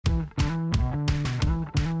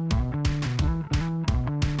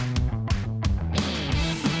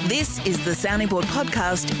This is the Sounding Board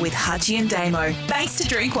podcast with Hutchie and Damo. Thanks to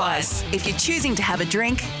Drinkwise. If you're choosing to have a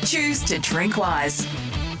drink, choose to drink wise.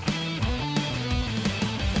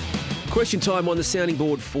 Question time on the sounding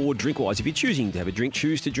board for Drinkwise. If you're choosing to have a drink,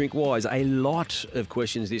 choose to drink wise. A lot of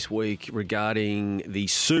questions this week regarding the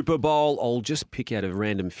Super Bowl. I'll just pick out a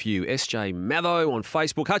random few. SJ Matho on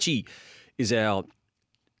Facebook. Hutchie is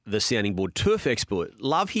the sounding board turf expert.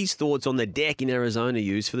 Love his thoughts on the deck in Arizona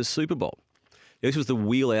used for the Super Bowl. This was the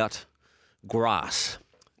wheel out grass.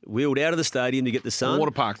 Wheeled out of the stadium to get the sun. Water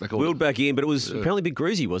park, they call it. Wheeled back in, but it was apparently a bit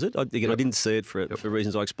greasy, was it? I didn't see it for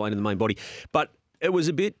reasons I explained in the main body. But it was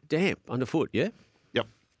a bit damp underfoot, yeah? Yep.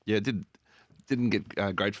 Yeah, it didn't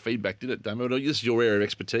get great feedback, did it, Damo? This is your area of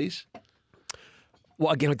expertise.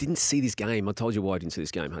 Well, again, I didn't see this game. I told you why I didn't see this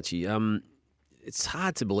game, Hutchie. It's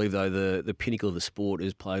hard to believe, though, the pinnacle of the sport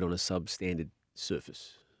is played on a substandard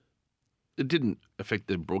surface. It didn't affect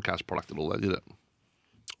the broadcast product at all, though, did it?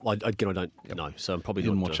 Well, again, I don't know, so I'm probably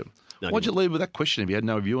You didn't not... watch it. No, Why'd you leave with that question if you had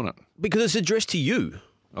no view on it? Because it's addressed to you.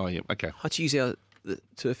 Oh, yeah, okay. Hutchie's the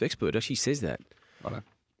turf expert. Actually says that. Righto.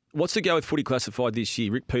 What's the go with Footy Classified this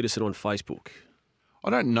year? Rick Peterson on Facebook. I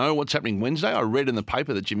don't know what's happening Wednesday. I read in the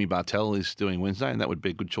paper that Jimmy Bartell is doing Wednesday, and that would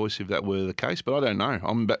be a good choice if that were the case, but I don't know.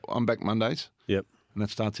 I'm back Mondays. Yep. And that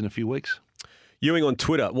starts in a few weeks. Ewing on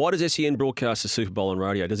Twitter. Why does SEN broadcast the Super Bowl on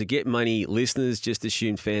radio? Does it get money? Listeners just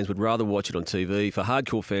assume fans would rather watch it on TV. For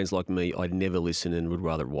hardcore fans like me, I'd never listen and would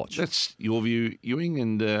rather watch. That's your view, Ewing,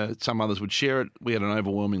 and some others would share it. We had an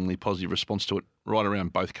overwhelmingly positive response to it right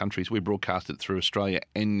around both countries. We broadcast it through Australia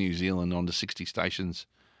and New Zealand onto 60 stations.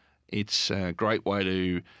 It's a great way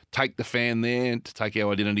to take the fan there, to take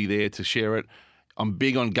our identity there, to share it. I'm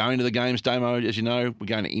big on going to the games, Damo. As you know, we're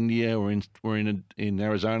going to India. We're in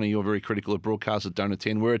Arizona. You're very critical of broadcasts that don't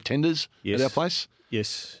attend. We're attenders at our place.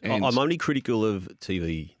 Yes. And I'm only critical of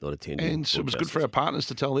TV not attending. And so it was good for our partners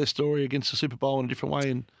to tell their story against the Super Bowl in a different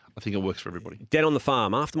way, and I think it works for everybody. Dan on the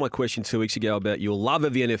farm. After my question 2 weeks ago about your love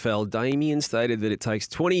of the NFL, Damien stated that it takes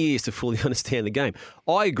 20 years to fully understand the game.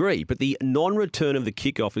 I agree, but the non-return of the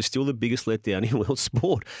kickoff is still the biggest letdown in world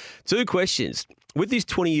sport. 2 questions. With this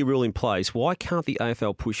 20-year rule in place, why can't the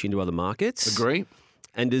AFL push into other markets? Agree.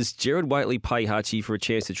 And does Gerard Whateley pay Hutchie for a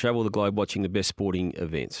chance to travel the globe watching the best sporting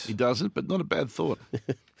events? He doesn't, but not a bad thought.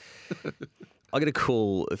 I get a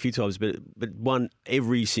call a few times, but one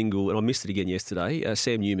every single, and I missed it again yesterday.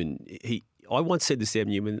 Sam Newman, I once said to Sam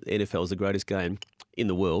Newman, NFL is the greatest game in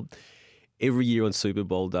the world. Every year on Super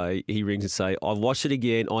Bowl day, he rings and say, I've watched it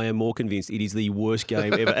again. I am more convinced it is the worst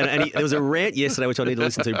game ever. There was a rant yesterday, which I need to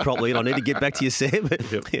listen to properly, and I need to get back to you, Sam.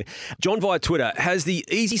 Yep. John via Twitter, has the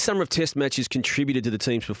easy summer of test matches contributed to the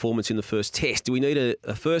team's performance in the first test? Do we need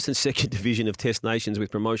a first and second division of test nations with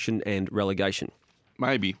promotion and relegation?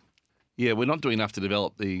 Maybe. Yeah, we're not doing enough to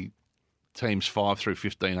develop the teams 5 through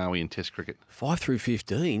 15, are we, in test cricket? 5 through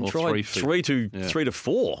 15? Or Try 3 to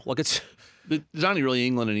 4. Like it's... There's only really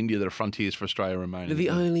England and India that are frontiers for Australia remaining. They're the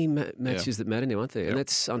only matches that matter now, aren't they? Yep. And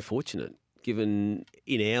that's unfortunate, given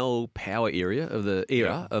in our power area of the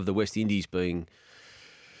of the West Indies being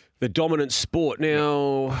the dominant sport.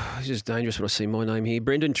 Now, this is dangerous when I see my name here.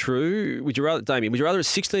 Brendan True, Damien, would you rather have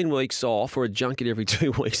 16 weeks off or a junket every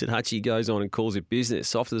 2 weeks that Hutchie goes on and calls it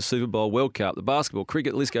business? After the Super Bowl, World Cup, the basketball,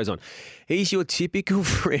 cricket, the list goes on. He's your typical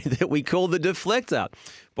friend that we call the deflector.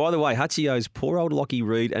 By the way, Hutchie owes poor old Lockie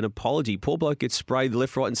Reed an apology. Poor bloke gets sprayed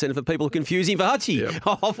left, right and centre for people who confuse him for Hutchie. Yep.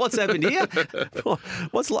 Oh, what's happened here?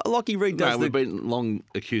 What's Lockie Reed does? No, we've been long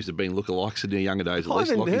accused of being lookalikes in our younger days. At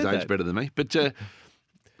least Lockie's aged better than me. But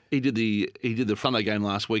he did the Fronto game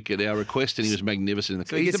last week at our request, and he was magnificent.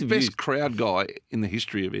 So he's the best crowd guy in the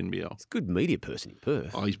history of NBL. He's a good media person in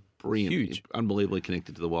Perth. Oh, he's brilliant. Huge. He's unbelievably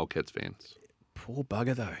connected to the Wildcats fans. Poor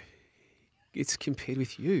bugger, though. It's compared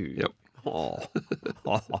with you. Yep. Oh,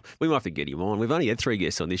 we might have to get him on. We've only had 3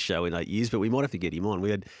 guests on this show in 8 years, but we might have to get him on.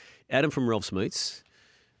 We had Adam from Ralph's Meats.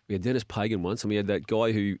 We had Dennis Pagan once, and we had that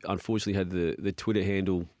guy who unfortunately had the Twitter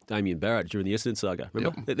handle Damien Barrett during the Essendon saga.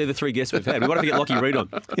 Remember? Yep. They're the 3 guests we've had. We might have to get Lockie Reed on.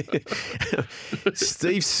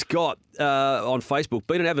 Steve Scott on Facebook,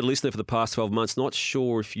 been an avid listener for the past 12 months. Not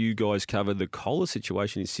sure if you guys covered the Kohler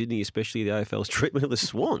situation in Sydney, especially the AFL's treatment of the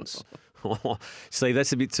Swans. Steve,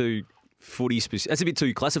 that's a bit too footy specific. That's a bit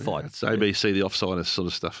too classified. It's ABC, the offsiders sort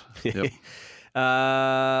of stuff. Yep.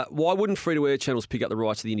 Why wouldn't free-to-air channels pick up the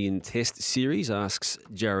rights to the Indian Test series, asks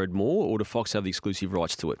Jared Moore, or do Fox have the exclusive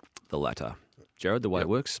rights to it? The latter. Jared, the way it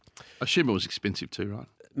works. I assume it was expensive too, right?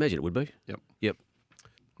 Imagine it would be. Yep. Yep.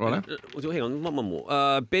 Right. Hang on, one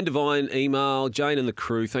more. Ben Devine, email, Jane and the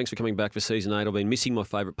crew, thanks for coming back for season 8. I've been missing my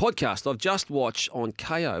favourite podcast. I've just watched on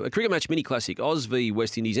KO a cricket match mini classic, Oz v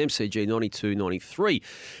West Indies MCG 92-93,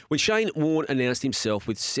 when Shane Warne announced himself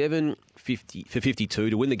with 750 for 52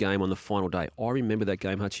 to win the game on the final day. I remember that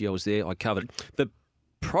game, Hutchie. I was there. I covered it. The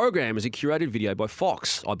program is a curated video by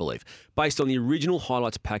Fox, I believe, based on the original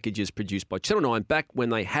highlights packages produced by Channel 9 back when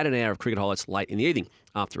they had an hour of cricket highlights late in the evening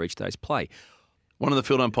after each day's play. One of the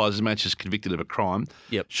field umpires in the match is convicted of a crime.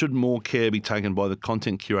 Yep. Should more care be taken by the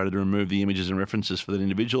content curator to remove the images and references for that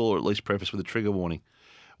individual, or at least preface with a trigger warning?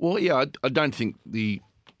 Well, yeah, I don't think the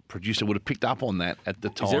producer would have picked up on that at the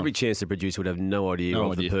time. There's every chance the producer would have no idea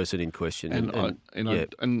of the person in question. And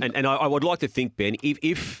I would like to think, Ben,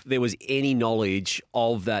 if there was any knowledge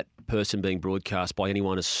of that person being broadcast by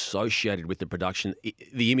anyone associated with the production,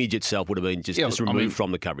 the image itself would have been just removed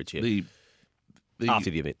from the coverage. Yeah.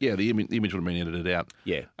 After the event. Yeah, the image would have been edited out.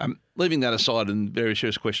 Yeah. Leaving that aside and very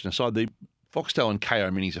serious question aside, the Foxtel and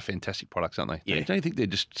KO Minis are fantastic products, aren't they? Yeah. Don't you think they're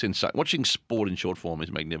just sensational? Watching sport in short form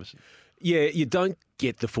is magnificent. Yeah, you don't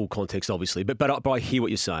get the full context, obviously, but I hear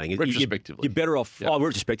what you're saying. Retrospectively. You're better off. Yep. Oh,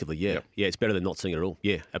 retrospectively, yeah. Yep. Yeah, it's better than not seeing it at all.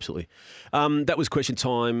 Yeah, absolutely. That was question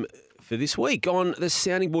time for this week on the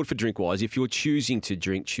sounding board for Drinkwise. If you're choosing to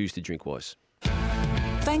drink, choose to Drinkwise.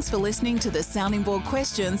 Thanks for listening to the Sounding Board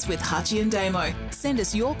Questions with Hutchie and Damo. Send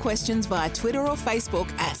us your questions via Twitter or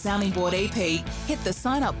Facebook at Sounding Board EP. Hit the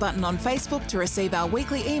sign up button on Facebook to receive our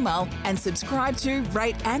weekly email and subscribe to,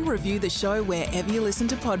 rate and review the show wherever you listen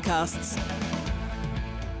to podcasts.